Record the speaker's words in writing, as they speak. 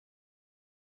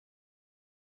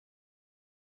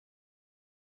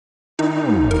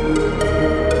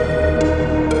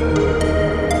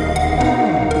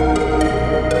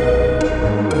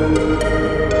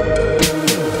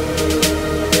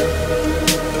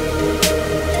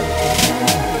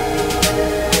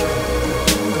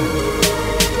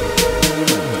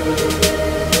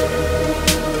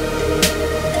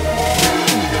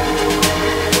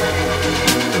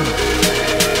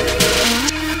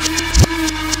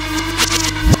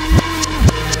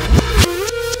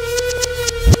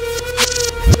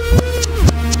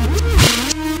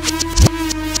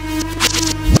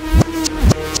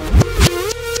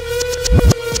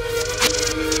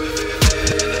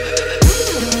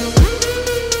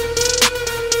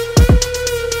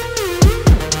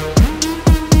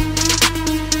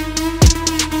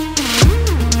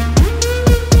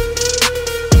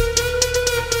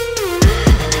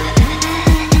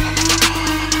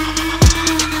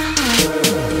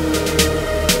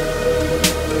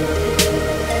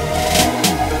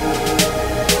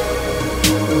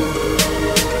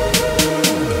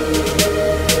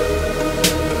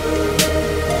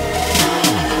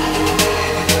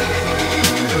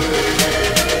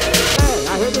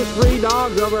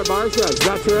over at Marshall. Is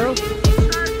that true?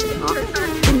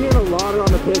 I've been hearing a lot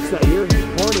on the pitch that you're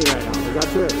horny right now. Is that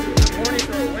true? I'm horny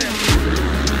for a win.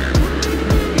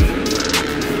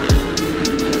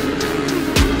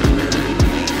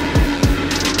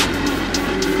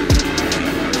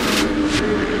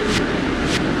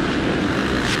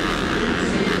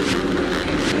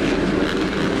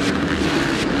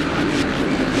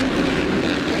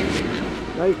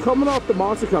 Now you're coming off the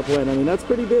Monster Cup win. I mean, that's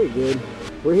pretty big, dude.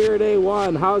 We're here at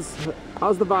A1. How's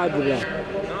the vibe today?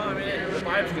 No, I mean, the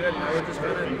vibe's good. We're just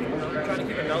kind of trying to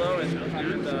keep it mellow and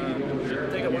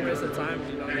take it one race at a time.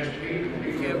 You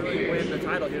can't really win the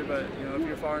title here, but if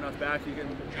you're far enough back, you can.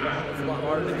 It's a lot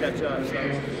harder to catch up. So,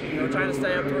 trying to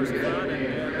stay up towards the front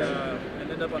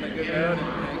and end up on a good note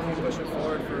and keep pushing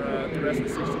forward for the rest of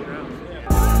the 16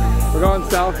 rounds. We're going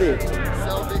selfie.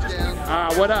 Selfie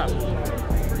cam. What up?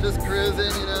 Just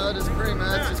cruising, just pretty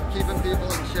much just keeping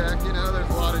people in check. There's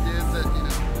a lot of dudes that,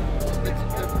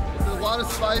 there's a lot of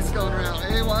spice going around.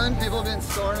 A1, people have been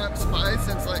storing up spice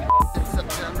since like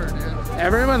September, dude.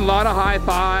 Everyone, a lot of high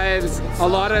fives, a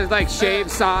lot of like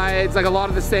shaved sides, like a lot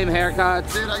of the same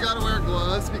haircuts. Dude, I gotta wear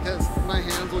gloves because my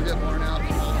hands will get worn out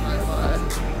from all the high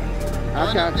fives. I'll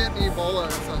end up getting Ebola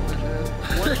or something,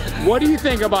 dude. What do you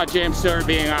think about James Stewart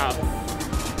being out?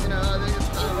 I think it's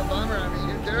kind of a bummer. I mean,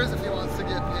 who cares if he wants to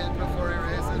get pinned before he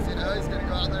races? He's gonna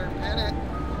go out there and pin it.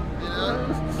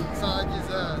 It's not like he's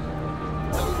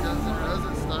Guns N'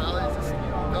 Roses style. He's just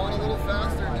going a little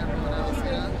faster than everyone else,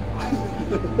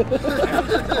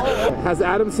 Has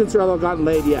Adam Cincerello gotten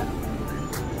laid yet?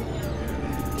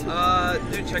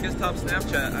 Dude, check his top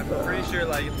Snapchat. I'm pretty sure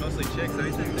it's mostly chicks, so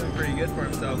he's doing pretty good for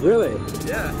himself. Really?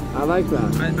 Yeah. I like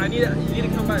that. You need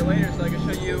to come by later so I can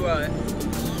show you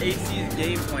AC's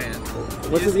game plan.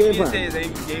 What's his game plan? You need to say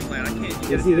his game plan. I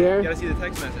can't. Is he there? You gotta see the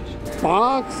text message.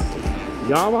 Fox?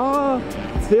 Yamaha?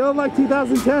 It's feeling like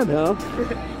 2010, huh?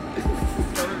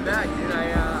 Coming back, dude.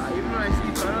 Even when I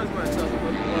see photos of myself, I'm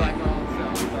looking more like my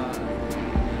own self.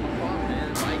 Man,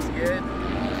 the bike's good.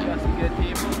 Got some good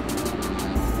people.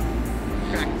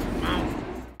 Cracking some mouth.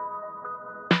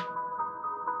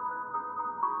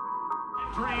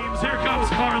 Dreams. Here comes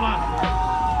Carla.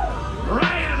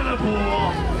 Right into the pool.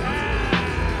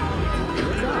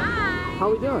 How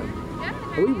are we doing? Good.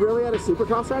 Are we really at a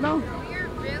Supercross right now? We're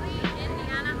really in the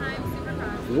Anaheim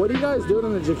Supercross. What are you guys doing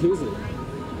in the jacuzzi? This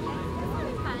one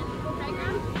is fun.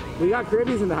 Playground. We got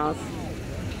Cribbies in the house.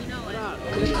 You know what?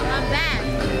 I'm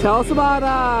back. Tell us about,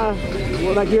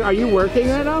 are you working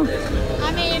right now?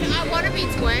 I mean, I want to be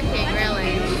twerking,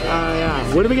 really.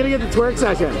 Yeah. When are we going to get the twerk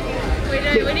session? We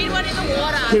do. We need one in the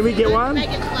water. Can we get one? Make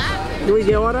it clap. Can we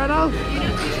get one right now? You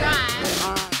know, try.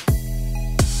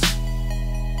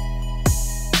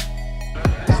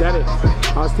 Said it.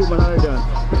 How's Team 100 doing?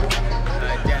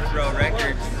 Death Row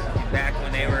Records, back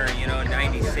when they were,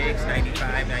 96,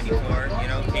 95, 94,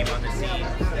 came on the scene.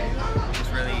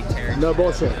 Just really tearing. No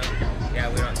bullshit. Yeah,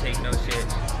 we don't take no shit.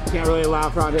 Can't really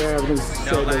laugh around here. Everything's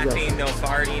No laughing, no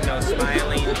farting, no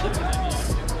smiling.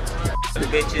 The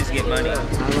bitches get money.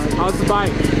 How's the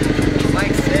bike?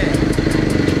 Bike's sick.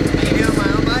 You know my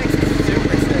own bike? It's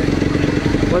super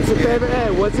sick. What's your favorite?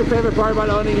 Hey, what's your favorite part about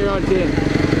owning your own team?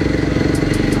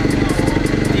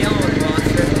 Dealing with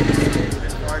Monster. It's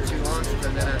been far too long since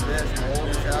I've been at this. I'm old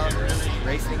as hell.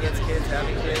 Racing against kids,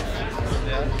 having kids.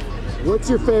 Yeah. What's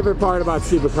your favorite part about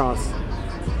Supercross?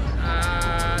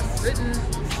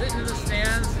 Sitting in the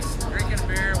stands, drinking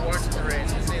beer, watching the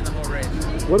race, and seeing the whole race.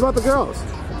 What about the girls?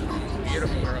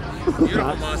 Beautiful girls.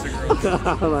 Beautiful monster girls.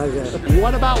 I like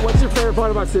it. What's your favorite part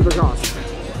about Supercross?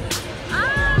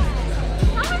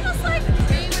 Probably just like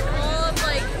being with all of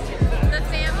the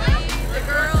family, the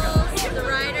girls, the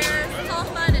riders. It's all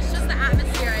fun. It's just the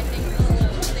atmosphere, I think, the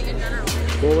whole thing in general.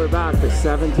 Well, we're back for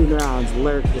 17 rounds,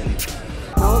 lurking.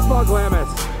 Tell us about Glamis.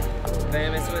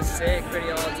 Glamis was sick, pretty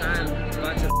all the time. A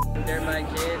bunch of dirt bike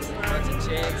kids, a bunch of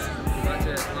chicks, a bunch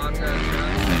of long-term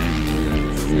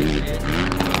trucks. Sick shit.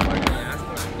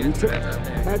 Good times out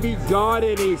there. Have you got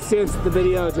any since the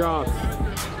video dropped?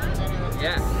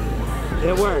 Yeah.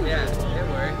 It worked? Yeah, it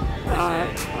worked. I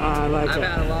like I've it.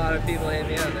 had a lot of people hit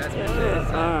me up, that's for sure.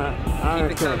 So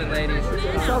keep it coming, ladies.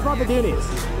 Tell us about the Goonies.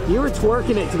 You were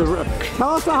twerking it to the roof.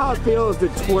 Tell us how it feels to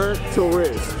twerk to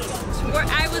roost.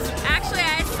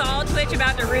 I saw Twitch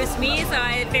about to roost me, so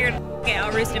I figured, okay,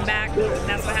 I'll roost him back.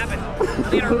 That's what happened.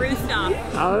 I'm gonna roost off.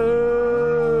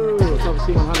 Oh, it's on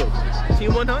Team 100.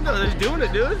 Team 100, they're doing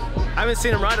it, dude. I haven't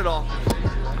seen them ride at all.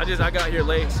 I got here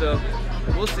late, so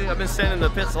we'll see. I've been standing in the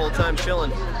pits the whole time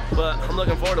chilling, but I'm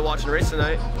looking forward to watching the race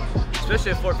tonight,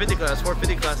 especially at 450 class.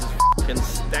 450 class is fucking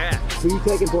stacked. Who you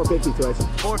taking 450 Twitch?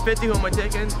 450, who am I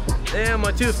taking? Yeah,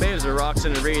 my two faves are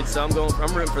Roxon and Reed, so I'm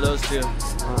rooting for those two.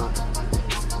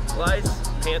 Lights,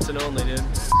 Hanson only, dude.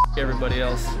 Everybody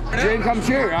else. Dream come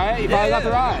true, right? You finally got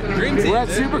the ride. Dream team, We're at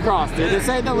dude. Supercross, dude. This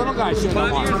ain't the little guy shit no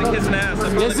 5 more. years of kissing ass. I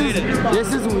finally made it.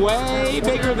 This is way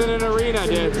bigger than an arena,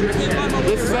 dude.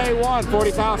 This is A1,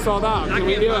 40,000 sold out. Can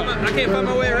we do it? I can't find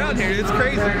my way around here. It's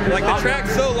crazy. Like the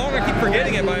track's so long, I keep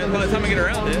forgetting it by the time I get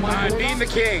around it. Being the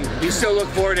king, you still look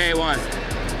forward to A1.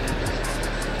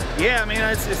 Yeah, I mean,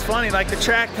 it's funny. Like the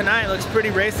track tonight looks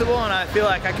pretty raceable, and I feel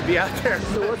like I could be out there.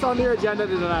 So what's on your agenda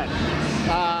tonight?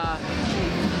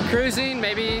 Cruising,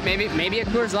 maybe a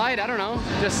Coors Light. I don't know.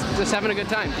 Just having a good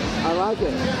time. I like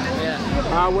it.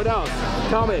 Yeah. What else?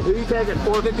 Tell me, who you taking?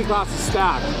 450 class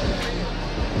stack.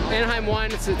 Anaheim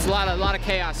 1. It's a lot of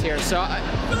chaos here, so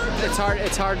it's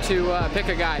hard to pick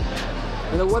a guy.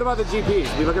 And then what about the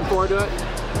GPs? You looking forward to it?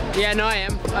 Yeah, no, I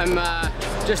am. I'm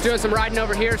just doing some riding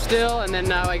over here still, and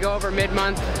then I go over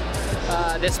mid-month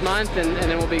this month, and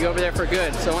then we'll be over there for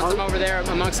good. So once I'm over there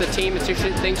amongst the team,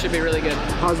 things should be really good.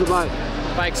 How's the bike?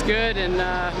 Bike's good, and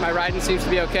my riding seems to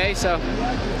be okay, so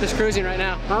just cruising right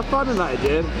now. Have fun tonight,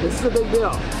 dude. This is a big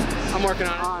deal. I'm working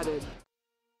on it. All right, dude.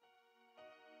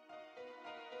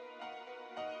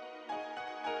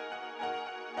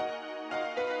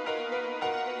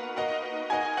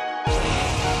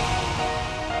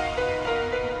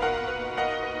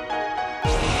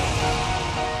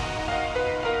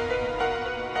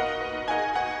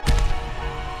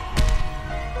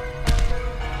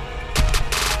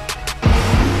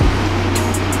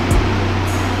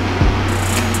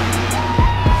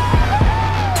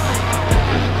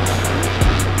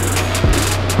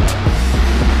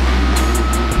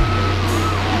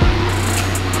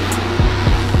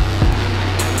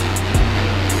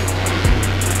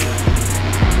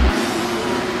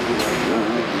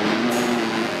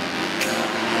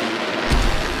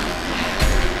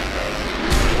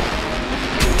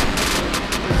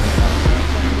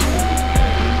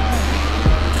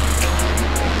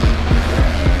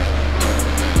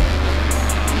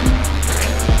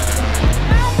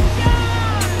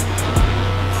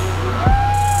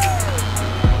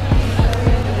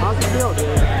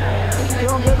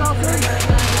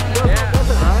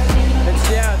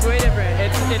 It's way different.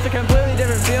 It's a completely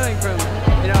different feeling from,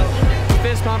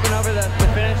 fist pumping over the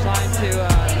finish line to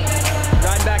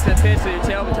riding back to the pits with your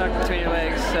tail tucked between your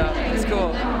legs. So it's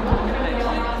cool.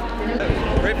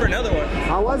 Ready for another one.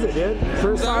 How was it, dude?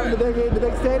 First time in the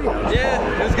big stadium.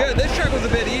 Yeah, it was good. This track was a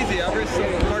bit easy. I've raced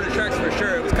some harder tracks for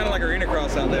sure. It was kind of like arena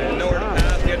cross out there. Nowhere to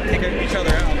pass. You had to take each other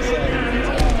out. So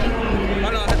I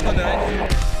don't know. I had fun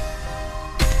tonight.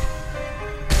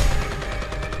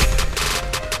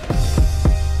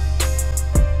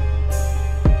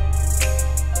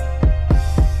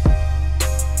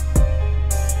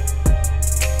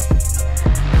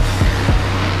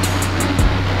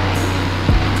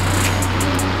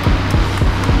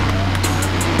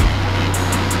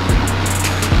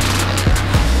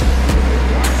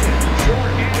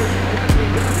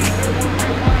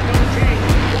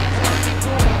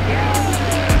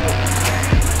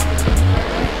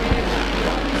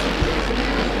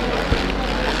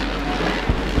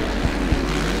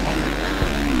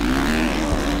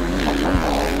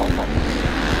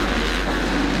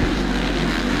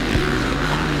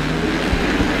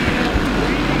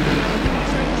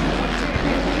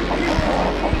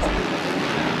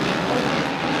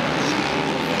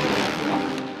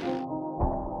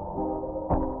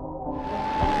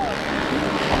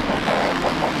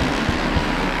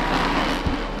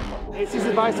 AC's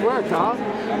advice worked, huh?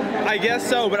 I guess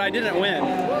so, but I didn't win.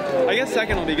 I guess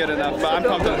second will be good enough, but I'm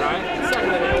pumped up. Right?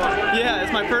 Second at A1. Yeah,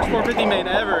 it's my first 450 main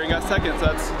ever and got second, so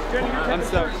I'm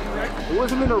stoked. It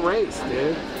wasn't in a race,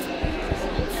 dude.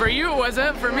 For you it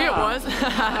wasn't, for me it was.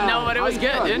 No, but it was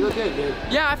good, dude. You look good, dude.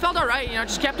 Yeah, I felt alright,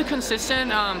 just kept it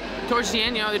consistent. Towards the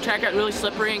end, the track got really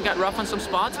slippery and got rough on some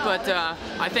spots, but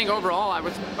I think overall I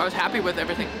was happy with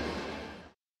everything.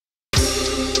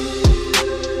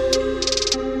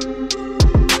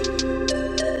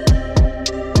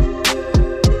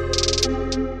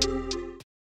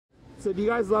 So do you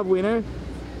guys love wiener?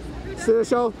 Sit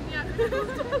show? Yeah. The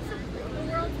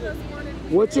world's best morning.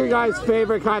 What's your guys'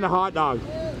 favorite kind of hot dog?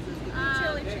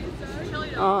 Chili cheese. Chili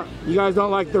dog. You guys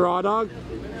don't like the raw dog?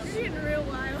 You're getting real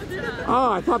wild.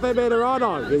 Oh, I thought they made a raw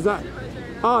dog. Is that?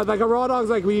 Oh, like a raw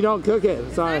dog's like when you don't cook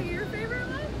it. Sorry. Is that your favorite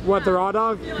one? What, the raw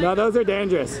dog? No, those are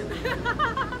dangerous.